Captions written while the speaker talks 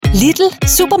Lidl.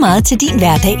 Super meget til din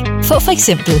hverdag. Få for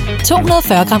eksempel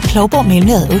 240 gram Klovborg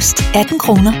melmlaget ost, 18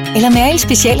 kroner. Eller Mæril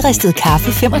specialristet kaffe,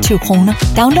 25 kroner.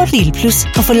 Download Lidl Plus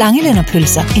og få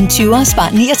langelønnerpølser. En 20'er spar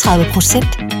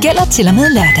 39%. Gælder til og med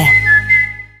lørdag.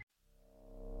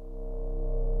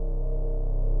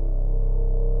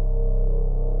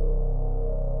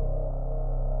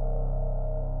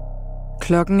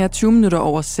 Klokken er 20 minutter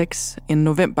over 6 en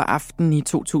novemberaften i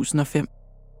 2005.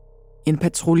 En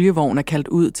patruljevogn er kaldt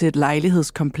ud til et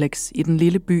lejlighedskompleks i den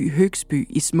lille by Högsby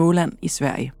i Småland i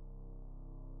Sverige.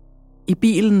 I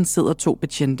bilen sidder 2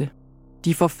 betjente.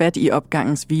 De får fat i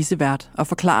opgangens vicevært og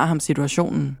forklarer ham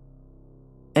situationen.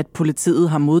 At politiet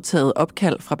har modtaget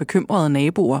opkald fra bekymrede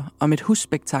naboer om et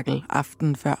husspektakel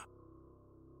aftenen før.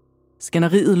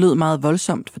 Skænderiet lød meget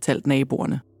voldsomt, fortalte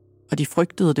naboerne, og de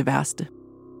frygtede det værste.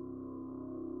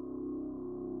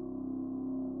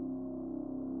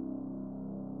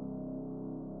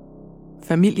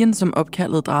 Familien, som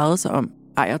opkaldet drejede sig om,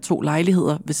 ejer 2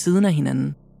 lejligheder ved siden af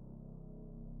hinanden.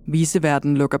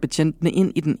 Viceværten lukker betjentene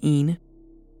ind i den ene.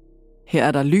 Her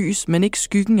er der lys, men ikke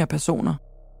skyggen af personer.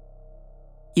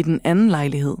 I den anden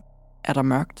lejlighed er der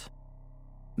mørkt.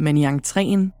 Men i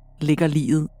entréen ligger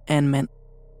liget af en mand.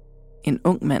 En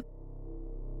ung mand.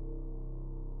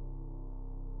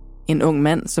 En ung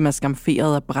mand, som er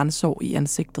skamferet af brændsår i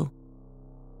ansigtet.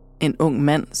 En ung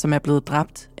mand, som er blevet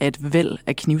dræbt af et væld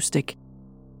af knivstik.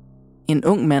 En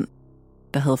ung mand,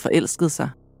 der havde forelsket sig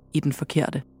i den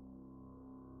forkerte.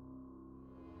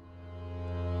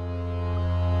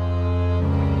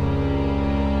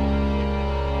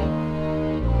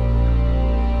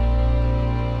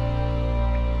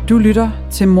 Du lytter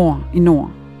til Mord i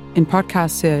Nord, en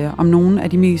podcastserie om nogle af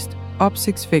de mest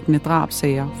opsigtsvækkende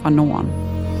drabssager fra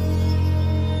Norden.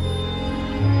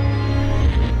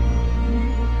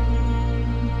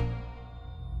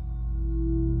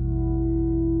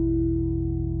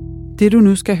 Det du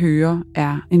nu skal høre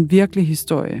er en virkelig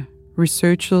historie,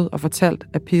 researchet og fortalt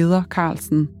af Peder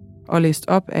Carlsen og læst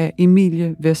op af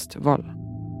Emilie Vestvold.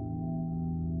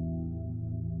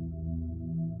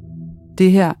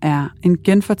 Det her er en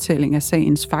genfortælling af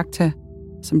sagens fakta,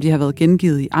 som de har været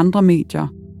gengivet i andre medier,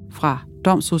 fra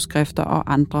domsudskrifter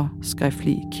og andre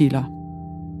skriftlige kilder.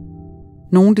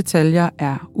 Nogle detaljer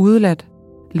er udeladt,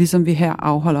 ligesom vi her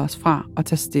afholder os fra at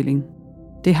tage stilling.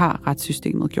 Det har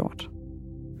retssystemet gjort.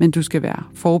 Men du skal være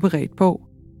forberedt på,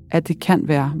 at det kan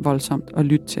være voldsomt at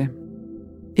lytte til.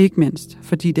 Ikke mindst,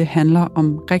 fordi det handler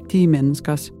om rigtige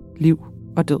menneskers liv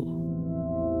og død.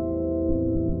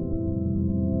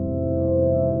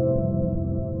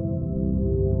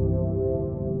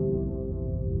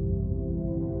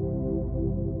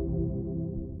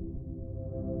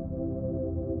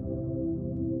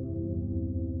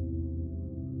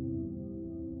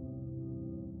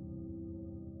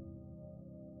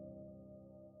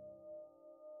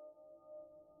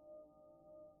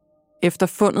 Efter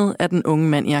fundet af den unge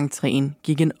mand i entréen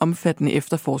gik en omfattende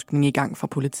efterforskning i gang fra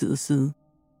politiets side.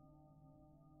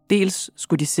 Dels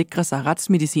skulle de sikre sig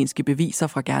retsmedicinske beviser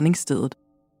fra gerningsstedet,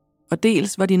 og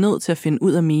dels var de nødt til at finde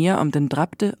ud af mere om den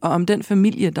dræbte og om den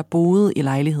familie, der boede i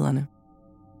lejlighederne.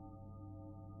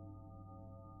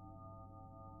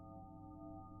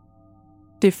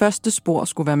 Det første spor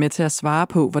skulle være med til at svare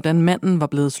på, hvordan manden var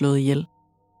blevet slået ihjel.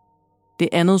 Det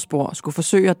andet spor skulle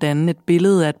forsøge at danne et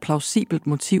billede af et plausibelt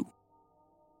motiv.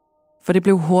 For det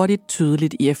blev hurtigt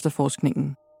tydeligt i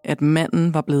efterforskningen, at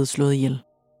manden var blevet slået ihjel.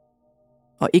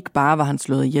 Og ikke bare var han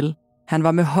slået ihjel, han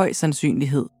var med høj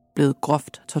sandsynlighed blevet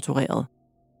groft tortureret.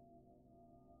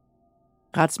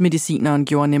 Retsmedicineren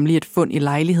gjorde nemlig et fund i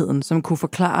lejligheden, som kunne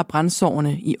forklare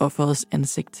brændsårene i offerets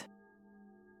ansigt.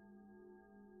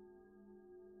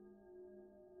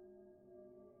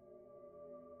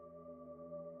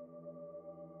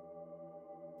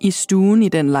 I stuen i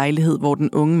den lejlighed, hvor den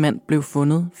unge mand blev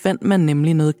fundet, fandt man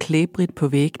nemlig noget klæbrigt på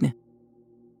væggene.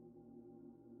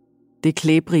 Det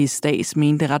klæbrige stads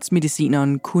mente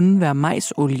retsmedicineren kunne være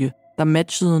majsolie, der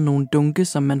matchede nogle dunke,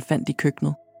 som man fandt i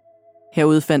køkkenet.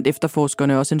 Herude fandt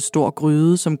efterforskerne også en stor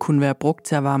gryde, som kunne være brugt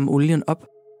til at varme olien op.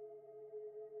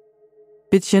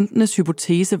 Betjentenes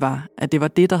hypotese var, at det var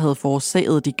det, der havde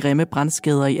forårsaget de grimme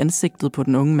brandskader i ansigtet på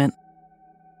den unge mand.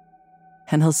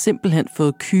 Han havde simpelthen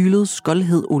fået kylet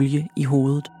skoldhed olie i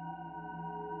hovedet.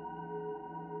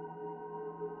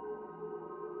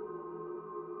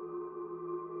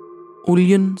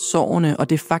 Olien, sårene og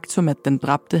det faktum, at den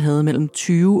dræbte havde mellem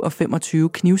 20 og 25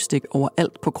 knivstik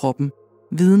overalt på kroppen,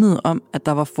 vidnede om, at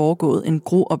der var foregået en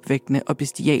gruopvækkende og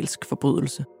bestialsk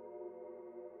forbrydelse.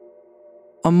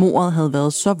 Og mordet havde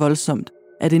været så voldsomt,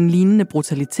 at en lignende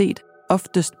brutalitet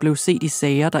oftest blev set i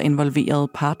sager, der involverede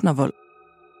partnervold.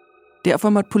 Derfor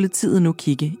måtte politiet nu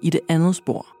kigge i det andet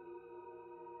spor.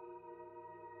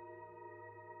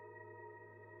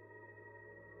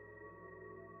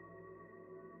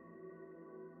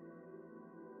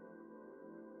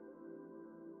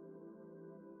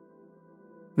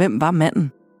 Hvem var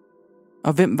manden?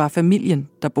 Og hvem var familien,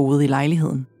 der boede i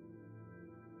lejligheden?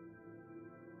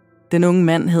 Den unge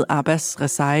mand hed Abbas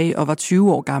Rezai og var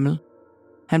 20 år gammel.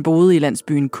 Han boede i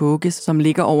landsbyen Kåkes, som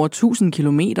ligger over 1000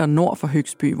 kilometer nord for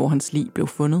Høgsby, hvor hans lig blev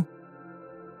fundet.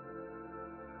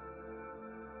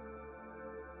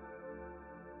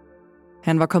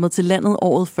 Han var kommet til landet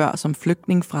året før som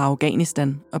flygtning fra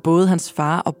Afghanistan, og både hans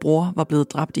far og bror var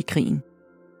blevet dræbt i krigen.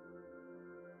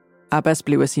 Abbas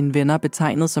blev af sine venner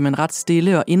betegnet som en ret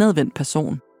stille og indadvendt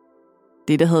person.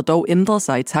 Dette havde dog ændret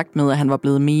sig i takt med, at han var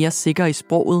blevet mere sikker i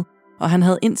sproget, og han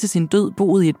havde indtil sin død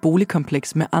boet i et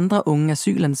boligkompleks med andre unge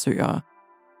asylansøgere.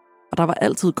 Og der var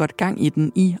altid godt gang i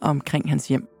den i og omkring hans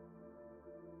hjem.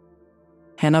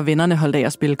 Han og vennerne holdt af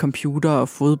at spille computer og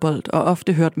fodbold, og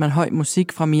ofte hørte man høj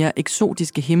musik fra mere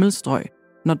eksotiske himmelstrøg,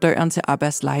 når døren til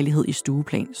Abbas lejlighed i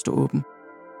stueplan stod åben.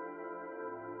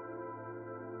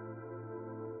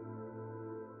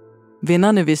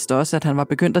 Vennerne vidste også, at han var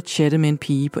begyndt at chatte med en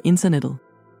pige på internettet.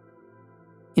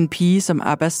 En pige, som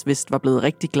Abbas vist var blevet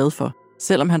rigtig glad for,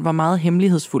 selvom han var meget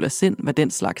hemmelighedsfuld af sind, hvad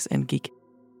den slags angik.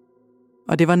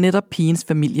 Og det var netop pigens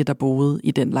familie, der boede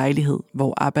i den lejlighed,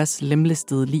 hvor Abbas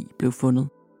lemlæstede lig blev fundet.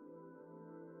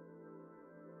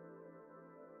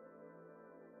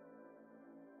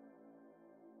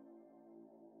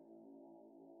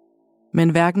 Men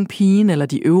hverken pigen eller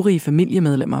de øvrige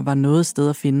familiemedlemmer var noget sted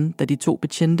at finde, da de to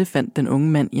betjente fandt den unge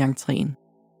mand i entréen.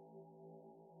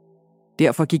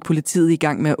 Derfor gik politiet i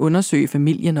gang med at undersøge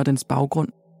familien og dens baggrund.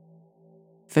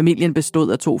 Familien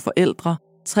bestod af 2 forældre,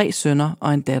 3 sønner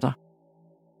og en datter.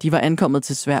 De var ankommet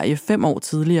til Sverige 5 år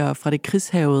tidligere fra det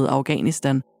krigshærgede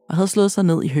Afghanistan og havde slået sig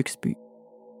ned i Høgsby.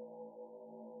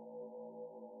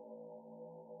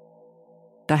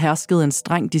 Der herskede en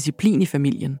streng disciplin i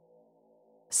familien.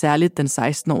 Særligt den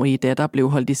 16-årige datter blev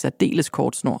holdt i særdeles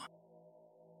kort snor.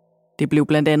 Det blev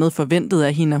blandt andet forventet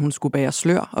af hende, at hun skulle bære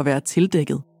slør og være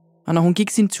tildækket, og når hun gik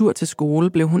sin tur til skole,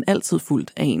 blev hun altid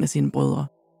fulgt af en af sine brødre.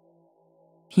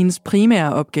 Hendes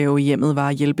primære opgave i hjemmet var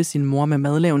at hjælpe sin mor med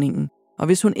madlavningen, og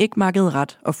hvis hun ikke makkede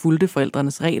ret og fulgte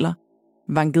forældrenes regler,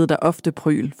 vankede der ofte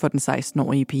pryl for den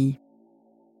 16-årige pige.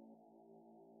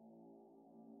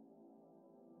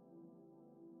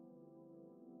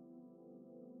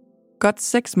 Godt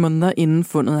 6 måneder inden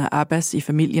fundet af Abbas i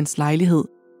familiens lejlighed,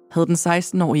 havde den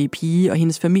 16-årige pige og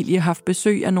hendes familie haft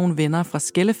besøg af nogle venner fra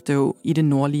Skellefteå i det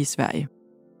nordlige Sverige.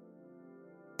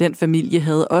 Den familie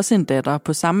havde også en datter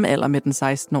på samme alder med den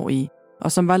 16-årige,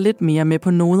 og som var lidt mere med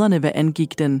på noderne, hvad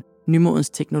angik den nymodens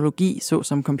teknologi,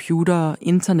 såsom computere,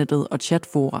 internettet og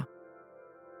chatfora.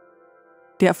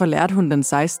 Derfor lærte hun den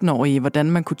 16-årige,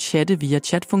 hvordan man kunne chatte via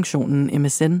chatfunktionen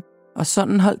MSN, og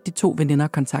sådan holdt de 2 veninder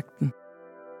kontakten.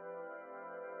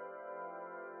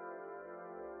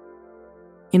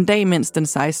 En dag, mens den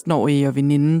 16-årige og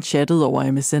veninden chattede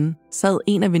over MSN, sad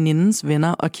en af venindens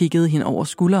venner og kiggede hende over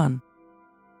skulderen.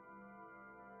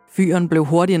 Fyren blev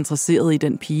hurtigt interesseret i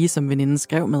den pige, som veninden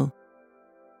skrev med.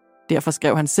 Derfor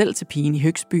skrev han selv til pigen i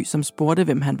Høgsby, som spurgte,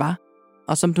 hvem han var,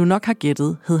 og som du nok har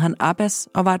gættet, hed han Abbas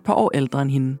og var et par år ældre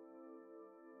end hende.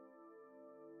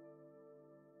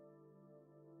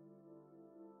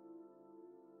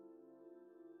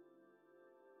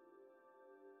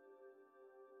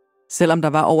 Selvom der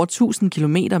var over 1000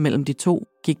 kilometer mellem de to,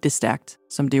 gik det stærkt,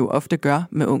 som det jo ofte gør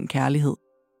med ung kærlighed.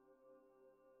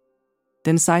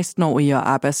 Den 16-årige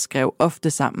og Abbas skrev ofte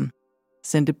sammen,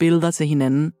 sendte billeder til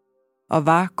hinanden, og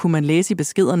var, kunne man læse i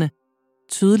beskederne,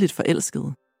 tydeligt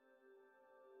forelskede.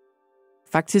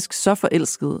 Faktisk så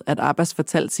forelsket, at Abbas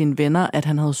fortalte sine venner, at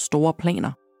han havde store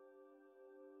planer.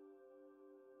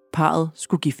 Parret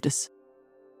skulle giftes.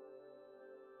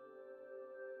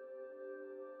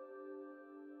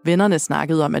 Vennerne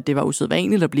snakkede om, at det var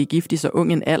usædvanligt at blive gift i så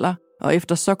ung en alder, og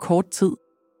efter så kort tid,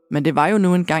 men det var jo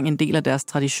nu engang en del af deres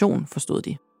tradition, forstod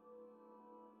de.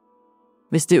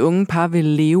 Hvis det unge par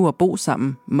ville leve og bo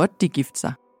sammen, måtte de gifte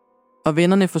sig, og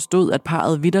vennerne forstod, at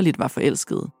parret vitterligt var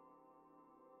forelskede.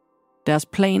 Deres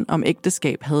plan om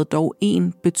ægteskab havde dog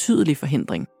en betydelig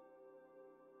forhindring.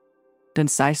 Den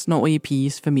 16-årige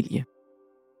piges familie.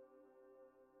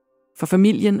 For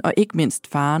familien og ikke mindst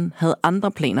faren havde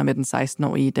andre planer med den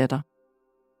 16-årige datter.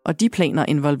 Og de planer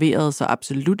involverede så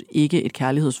absolut ikke et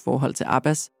kærlighedsforhold til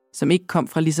Abbas, som ikke kom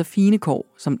fra lige så fine kår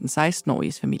som den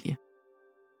 16-åriges familie.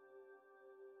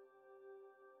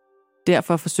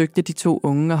 Derfor forsøgte de 2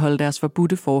 unge at holde deres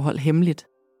forbudte forhold hemmeligt.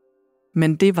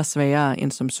 Men det var sværere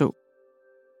end som så.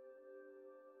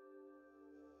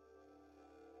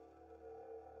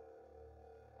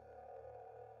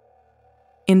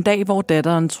 En dag, hvor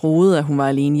datteren troede, at hun var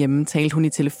alene hjemme, talte hun i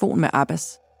telefon med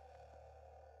Abbas.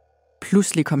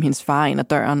 Pludselig kom hendes far ind ad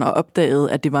døren og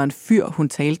opdagede, at det var en fyr, hun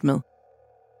talte med.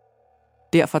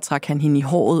 Derfor trak han hende i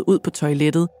håret ud på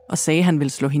toilettet og sagde, at han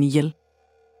ville slå hende ihjel.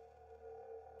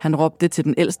 Han råbte til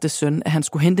den ældste søn, at han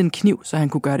skulle hente en kniv, så han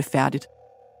kunne gøre det færdigt.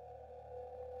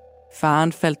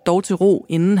 Faren faldt dog til ro,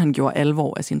 inden han gjorde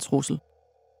alvor af sin trussel.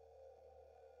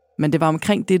 Men det var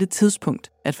omkring dette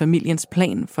tidspunkt, at familiens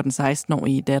plan for den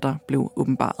 16-årige datter blev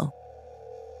åbenbaret.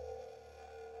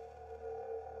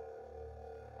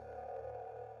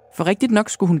 For rigtigt nok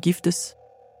skulle hun giftes,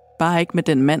 bare ikke med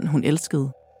den mand, hun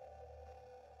elskede.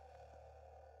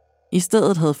 I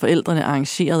stedet havde forældrene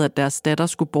arrangeret, at deres datter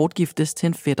skulle bortgiftes til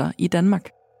en fætter i Danmark.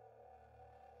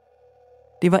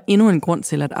 Det var endnu en grund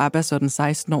til, at Abbas og den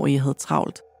 16-årige havde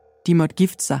travlt. De måtte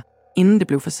gifte sig, inden det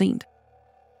blev for sent.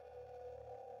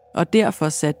 Og derfor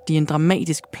satte de en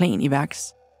dramatisk plan i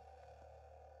værks.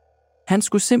 Han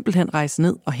skulle simpelthen rejse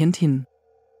ned og hente hende.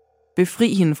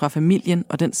 Befri hende fra familien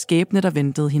og den skæbne, der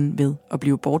ventede hende ved at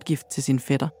blive bortgift til sin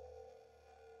fætter.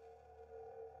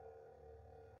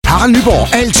 Harald Nyborg.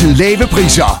 Altid lave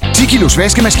priser. 10 kilos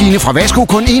vaskemaskine fra Vasko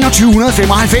kun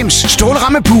 2195.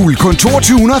 Stålramme pool kun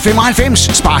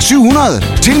 2295. Spar 700.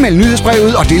 Tilmeld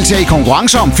nyhedsbrevet og deltag i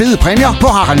konkurrencer om fede præmier på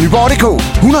haraldnyborg.dk.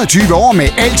 120 år med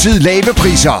altid lave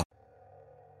priser.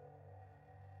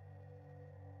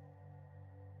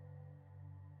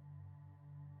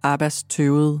 Abbas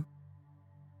tøvede.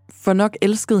 For nok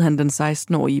elskede han den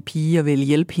 16-årige pige og ville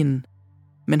hjælpe hende.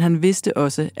 Men han vidste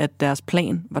også, at deres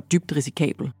plan var dybt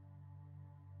risikabel.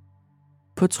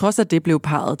 På trods af det blev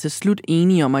parret til slut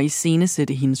enige om at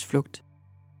iscenesætte hendes flugt.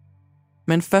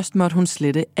 Men først måtte hun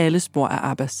slette alle spor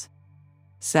af Abbas.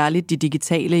 Særligt de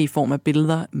digitale i form af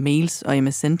billeder, mails og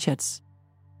MSN-chats.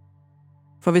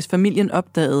 For hvis familien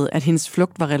opdagede, at hendes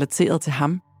flugt var relateret til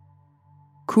ham,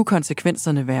 kunne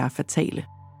konsekvenserne være fatale.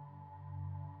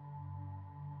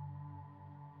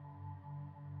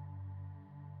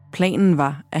 Planen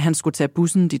var, at han skulle tage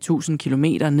bussen de 1000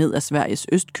 kilometer ned ad Sveriges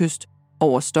østkyst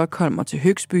over Stockholm og til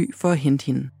Högsby for at hente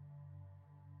hende.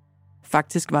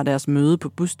 Faktisk var deres møde på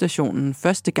busstationen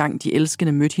første gang de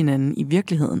elskende mødte hinanden i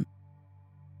virkeligheden.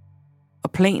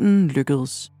 Og planen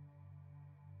lykkedes.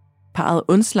 Parret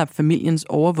undslap familiens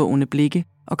overvågende blikke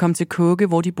og kom til Kåge,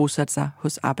 hvor de bosatte sig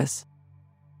hos Abbas.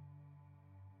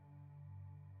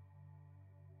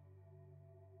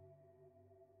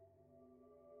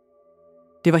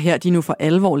 Det var her, de nu for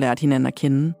alvor lærte hinanden at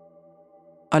kende.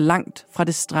 Og langt fra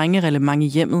det strenge reglement i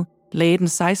hjemmet, lagde den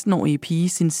 16-årige pige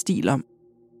sin stil om.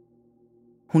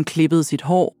 Hun klippede sit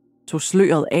hår, tog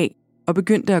sløret af og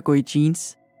begyndte at gå i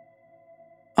jeans.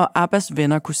 Og Abbas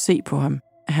venner kunne se på ham,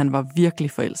 at han var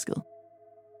virkelig forelsket.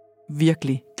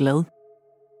 Virkelig glad.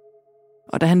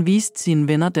 Og da han viste sine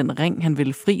venner den ring, han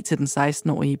ville fri til den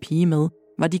 16-årige pige med,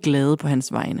 var de glade på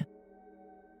hans vegne.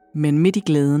 Men midt i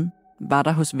glæden var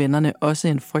der hos vennerne også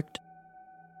en frygt.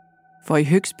 For i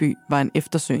Högsby var en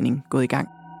eftersøgning gået i gang.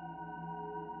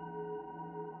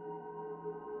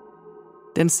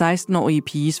 Den 16-årige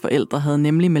piges forældre havde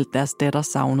nemlig meldt deres datter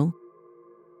savnet.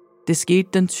 Det skete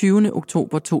den 20.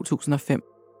 oktober 2005.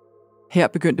 Her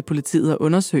begyndte politiet at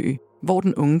undersøge, hvor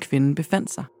den unge kvinde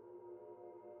befandt sig.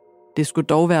 Det skulle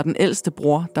dog være den ældste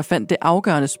bror, der fandt det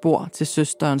afgørende spor til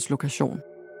søsterens lokation.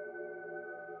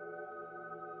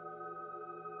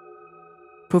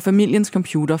 På familiens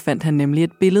computer fandt han nemlig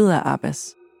et billede af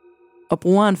Abbas, og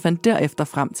broren fandt derefter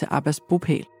frem til Abbas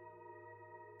bopæl.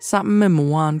 Sammen med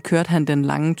moren kørte han den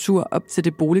lange tur op til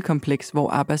det boligkompleks, hvor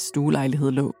Abbas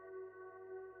stuelejlighed lå.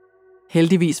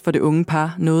 Heldigvis for det unge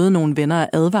par nåede nogle venner at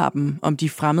advare dem om de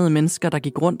fremmede mennesker, der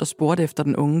gik rundt og spurgte efter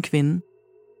den unge kvinde.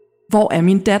 "Hvor er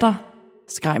min datter?"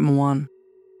 skreg moren.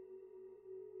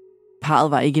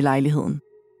 Parret var ikke i lejligheden,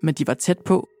 men de var tæt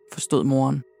på, forstod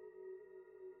moren.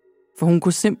 For hun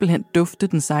kunne simpelthen dufte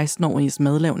den 16-åriges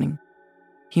madlavning.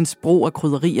 Hendes brug af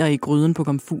krydderier i gryden på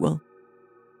komfuret.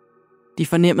 De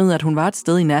fornemmede, at hun var et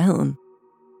sted i nærheden.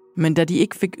 Men da de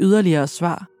ikke fik yderligere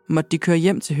svar, måtte de køre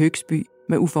hjem til Högsby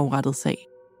med uforrettet sag.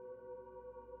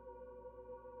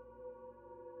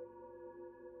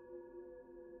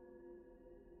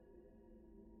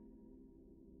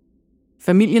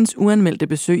 Familiens uanmeldte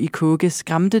besøg i Kåge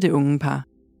skræmte det unge par.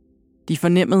 De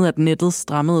fornemmede, at nettet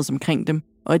strammedes omkring dem,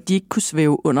 og at de ikke kunne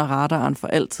svæve under radaren for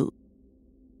altid.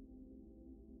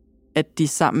 At de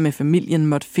sammen med familien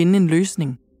måtte finde en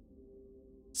løsning.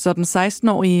 Så den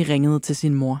 16-årige ringede til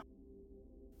sin mor.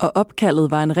 Og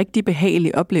opkaldet var en rigtig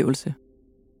behagelig oplevelse.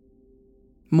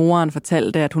 Moren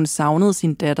fortalte, at hun savnede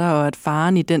sin datter, og at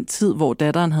faren i den tid, hvor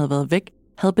datteren havde været væk,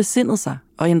 havde besindet sig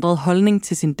og ændret holdning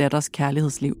til sin datters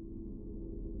kærlighedsliv.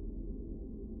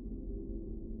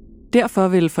 Derfor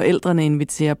ville forældrene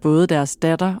invitere både deres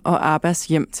datter og Abbas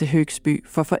hjem til Høgsby,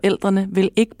 for forældrene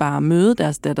ville ikke bare møde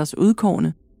deres datters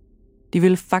udkårne. De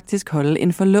ville faktisk holde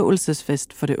en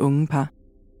forlovelsesfest for det unge par.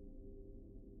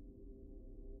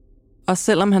 Og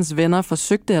selvom hans venner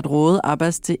forsøgte at råde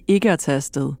Abbas til ikke at tage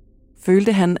afsted,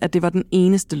 følte han, at det var den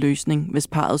eneste løsning, hvis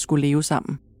parret skulle leve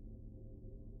sammen.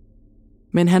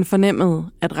 Men han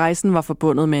fornemmede, at rejsen var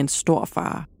forbundet med en stor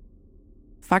fare.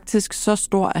 Faktisk så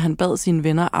stor, at han bad sine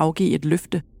venner afgive et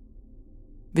løfte.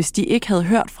 Hvis de ikke havde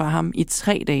hørt fra ham i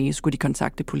 3 dage, skulle de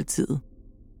kontakte politiet.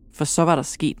 For så var der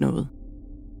sket noget.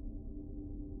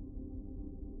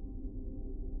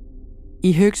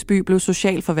 I Høgsby blev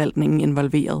socialforvaltningen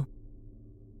involveret.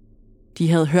 De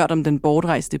havde hørt om den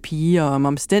bortrejste pige og om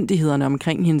omstændighederne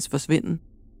omkring hendes forsvinden.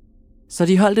 Så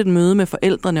de holdt et møde med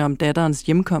forældrene om datterens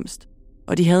hjemkomst,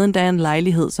 og de havde endda en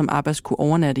lejlighed, som Abbas kunne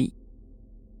overnatte i.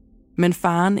 Men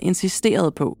faren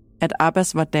insisterede på, at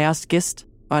Abbas var deres gæst,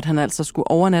 og at han altså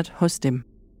skulle overnatte hos dem.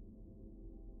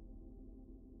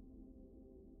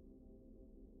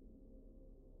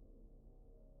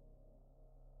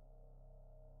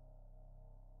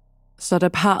 Så da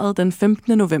parret den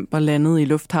 15. november landede i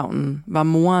lufthavnen, var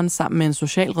moren sammen med en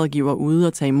socialrådgiver ude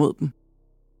og tage imod dem.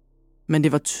 Men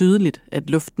det var tydeligt, at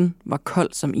luften var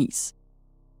kold som is.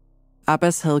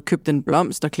 Abbas havde købt en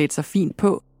blomst og klædt sig fint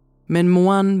på, men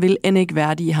moren ville end ikke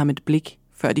værdige ham et blik,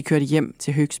 før de kørte hjem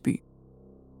til Høgsby.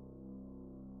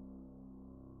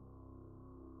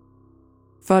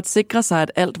 For at sikre sig,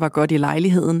 at alt var godt i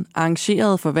lejligheden,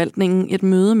 arrangerede forvaltningen et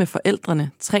møde med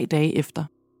forældrene 3 dage efter.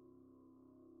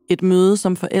 Et møde,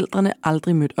 som forældrene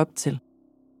aldrig mødte op til.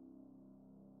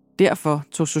 Derfor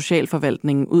tog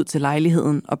socialforvaltningen ud til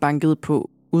lejligheden og bankede på,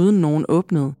 uden nogen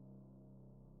åbnede.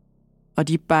 Og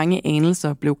de bange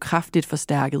anelser blev kraftigt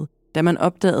forstærket, da man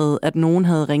opdagede, at nogen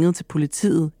havde ringet til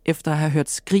politiet efter at have hørt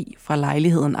skrig fra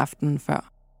lejligheden aftenen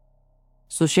før.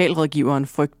 Socialrådgiveren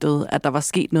frygtede, at der var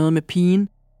sket noget med pigen,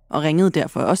 og ringede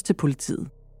derfor også til politiet.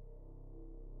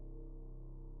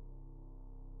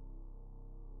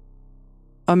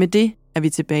 Og med det er vi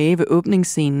tilbage ved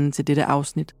åbningsscenen til dette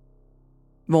afsnit,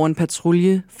 hvor en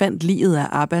patrulje fandt liget af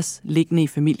Abbas liggende i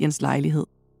familiens lejlighed.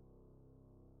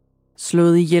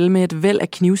 Slået ihjel med et væld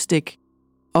af knivstik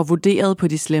og vurderet på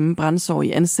de slemme brændsår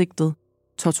i ansigtet,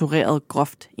 tortureret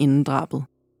groft inden drabet.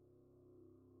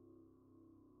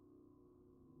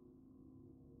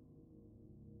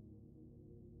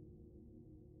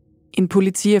 En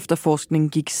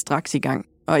politiefterforskning gik straks i gang,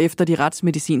 og efter de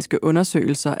retsmedicinske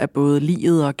undersøgelser af både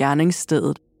liget og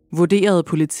gerningsstedet, vurderede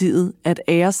politiet, at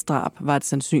æresdrab var et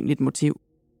sandsynligt motiv.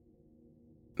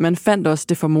 Man fandt også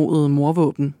det formodede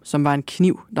mordvåben, som var en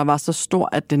kniv, der var så stor,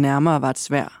 at det nærmere var et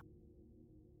sværd.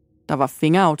 Der var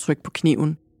fingeraftryk på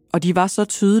kniven, og de var så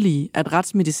tydelige, at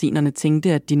retsmedicinerne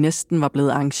tænkte, at de næsten var blevet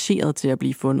arrangeret til at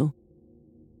blive fundet.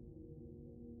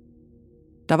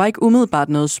 Der var ikke umiddelbart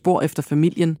noget spor efter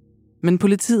familien, men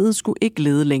politiet skulle ikke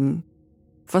lede længe.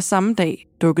 For samme dag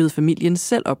dukkede familien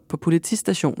selv op på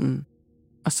politistationen,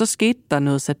 og så skete der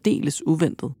noget særdeles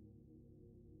uventet.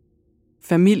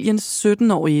 Familiens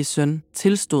 17-årige søn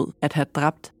tilstod at have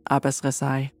dræbt Abbas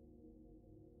Rezai.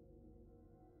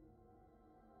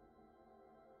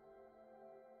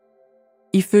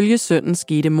 Ifølge sønnen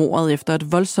skete mordet efter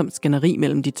et voldsomt skænderi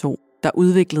mellem de to, der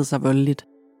udviklede sig voldeligt.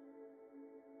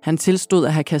 Han tilstod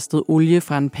at have kastet olie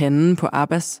fra en pande på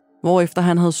Abbas, hvorefter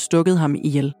han havde stukket ham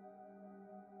ihjel.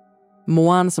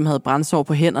 Moren, som havde brændsår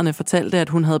på hænderne, fortalte, at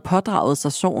hun havde pådraget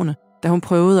sig sårene, da hun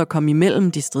prøvede at komme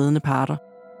imellem de stridende parter.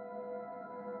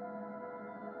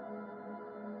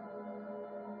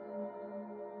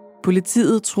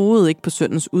 Politiet troede ikke på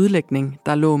sønnens udlægning,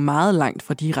 der lå meget langt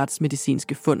fra de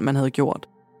retsmedicinske fund, man havde gjort.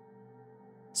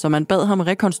 Så man bad ham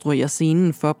rekonstruere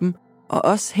scenen for dem, og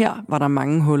også her var der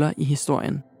mange huller i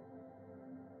historien.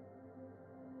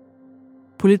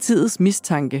 Politiets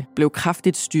mistanke blev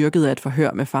kraftigt styrket af et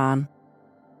forhør med faren.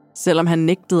 Selvom han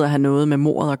nægtede at have noget med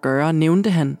mordet at gøre, nævnte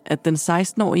han, at den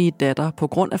 16-årige datter på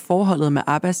grund af forholdet med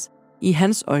Abbas i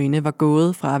hans øjne var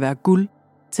gået fra at være guld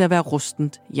til at være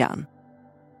rustent jern.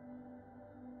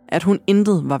 At hun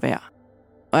intet var værd,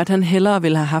 og at han hellere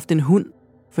ville have haft en hund,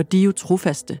 for de er jo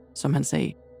trofaste, som han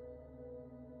sagde.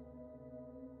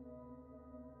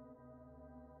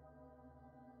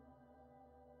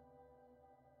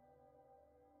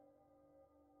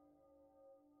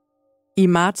 I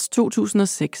marts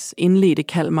 2006 indledte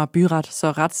Kalmar byret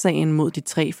så retssagen mod de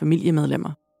 3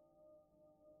 familiemedlemmer.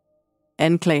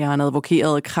 Anklageren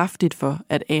advokerede kraftigt for,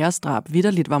 at æresdrab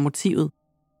vitterligt var motivet,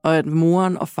 og at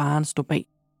moren og faren stod bag.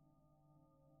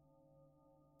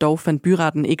 Dog fandt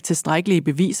byretten ikke tilstrækkelige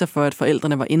beviser for, at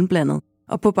forældrene var indblandet,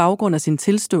 og på baggrund af sin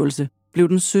tilståelse blev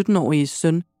den 17-årige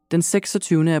søn den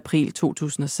 26. april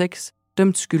 2006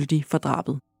 dømt skyldig for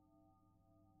drabet.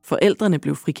 Forældrene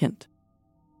blev frikendt.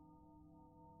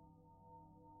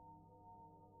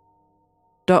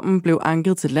 Dommen blev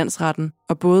anket til landsretten,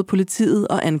 og både politiet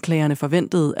og anklagerne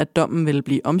forventede, at dommen ville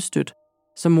blive omstødt,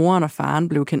 så moren og faren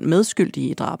blev kendt medskyldige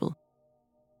i drabet.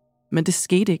 Men det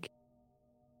skete ikke.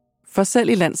 For selv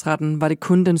i landsretten var det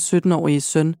kun den 17-årige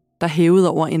søn, der hævede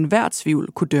over enhver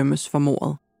tvivl kunne dømmes for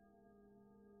mordet.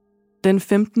 Den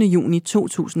 15. juni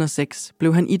 2006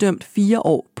 blev han idømt 4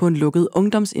 år på en lukket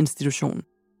ungdomsinstitution.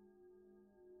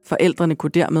 Forældrene kunne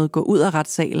dermed gå ud af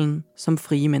retssalen som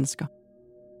frie mennesker.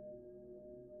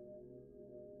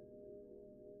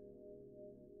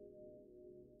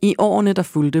 I årene, der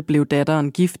fulgte, blev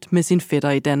datteren gift med sin fætter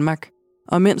i Danmark,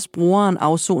 og mens broderen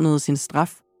afsonede sin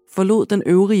straf, forlod den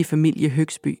øvrige familie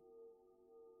Høgsby.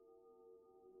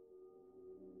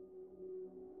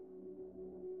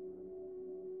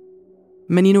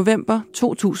 Men i november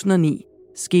 2009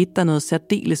 skete der noget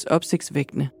særdeles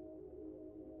opsigtsvækkende.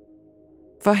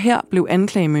 For her blev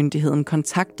anklagemyndigheden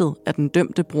kontaktet af den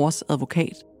dømte brors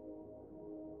advokat.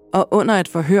 Og under et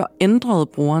forhør ændrede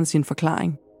broderen sin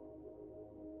forklaring.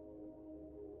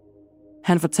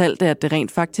 Han fortalte, at det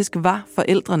rent faktisk var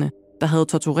forældrene, der havde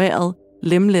tortureret,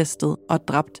 lemlæstet og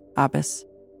dræbt Abbas.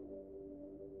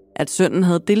 At sønnen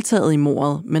havde deltaget i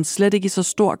mordet, men slet ikke i så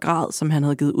stor grad, som han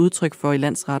havde givet udtryk for i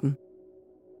landsretten.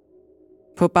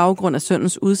 På baggrund af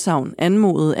sønnens udsagn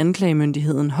anmodede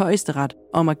anklagemyndigheden Højesteret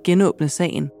om at genåbne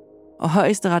sagen, og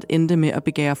Højesteret endte med at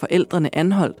begære forældrene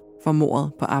anholdt for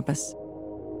mordet på Abbas.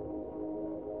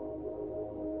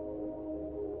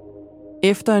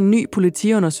 Efter en ny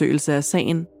politiundersøgelse af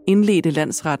sagen, indledte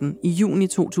landsretten i juni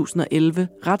 2011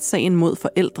 retssagen mod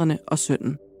forældrene og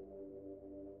sønnen.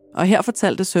 Og her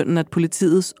fortalte sønnen, at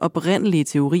politiets oprindelige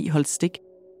teori holdt stik.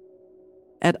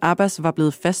 At Abbas var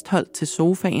blevet fastholdt til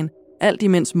sofaen, alt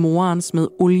imens moren smed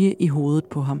olie i hovedet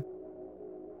på ham.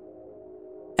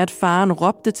 At faren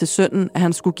råbte til sønnen, at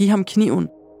han skulle give ham kniven,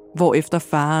 hvorefter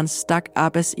faren stak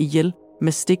Abbas ihjel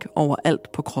med stik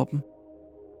overalt på kroppen.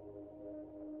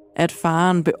 At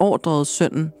faren beordrede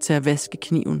sønnen til at vaske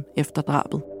kniven efter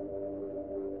drabet.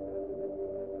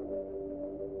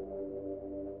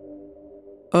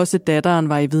 Også datteren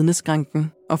var i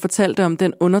vidneskranken og fortalte om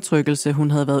den undertrykkelse,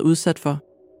 hun havde været udsat for.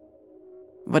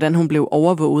 Hvordan hun blev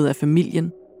overvåget af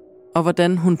familien, og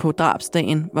hvordan hun på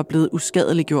drabsdagen var blevet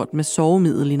uskadeliggjort med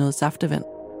sovemiddel i noget saftevand.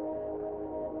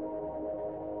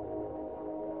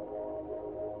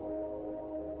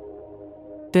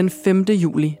 Den 5.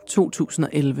 juli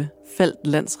 2011 faldt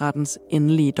landsrettens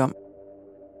endelige dom.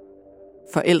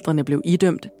 Forældrene blev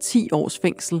idømt 10 års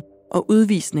fængsel og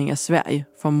udvisning af Sverige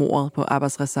for mordet på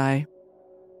Abbas Rezai.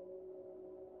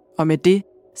 Og med det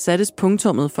sattes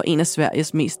punktummet for en af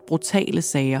Sveriges mest brutale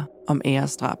sager om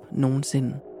æresdrab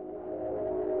nogensinde.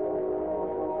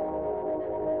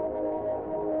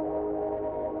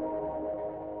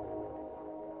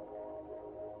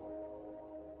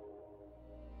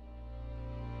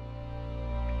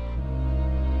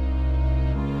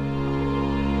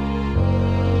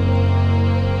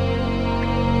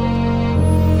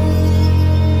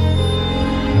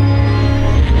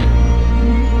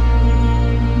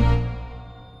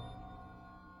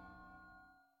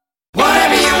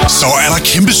 Så er der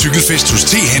kæmpe cykelfest hos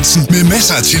T. Hansen med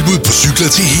masser af tilbud på cykler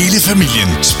til hele familien.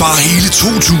 Spar hele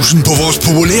 2.000 på vores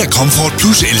populære Comfort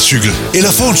Plus elcykel.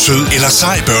 Eller få en sød eller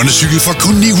sej børnecykel for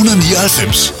kun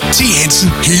 999. T. Hansen,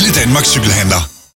 hele Danmarks cykelhandler.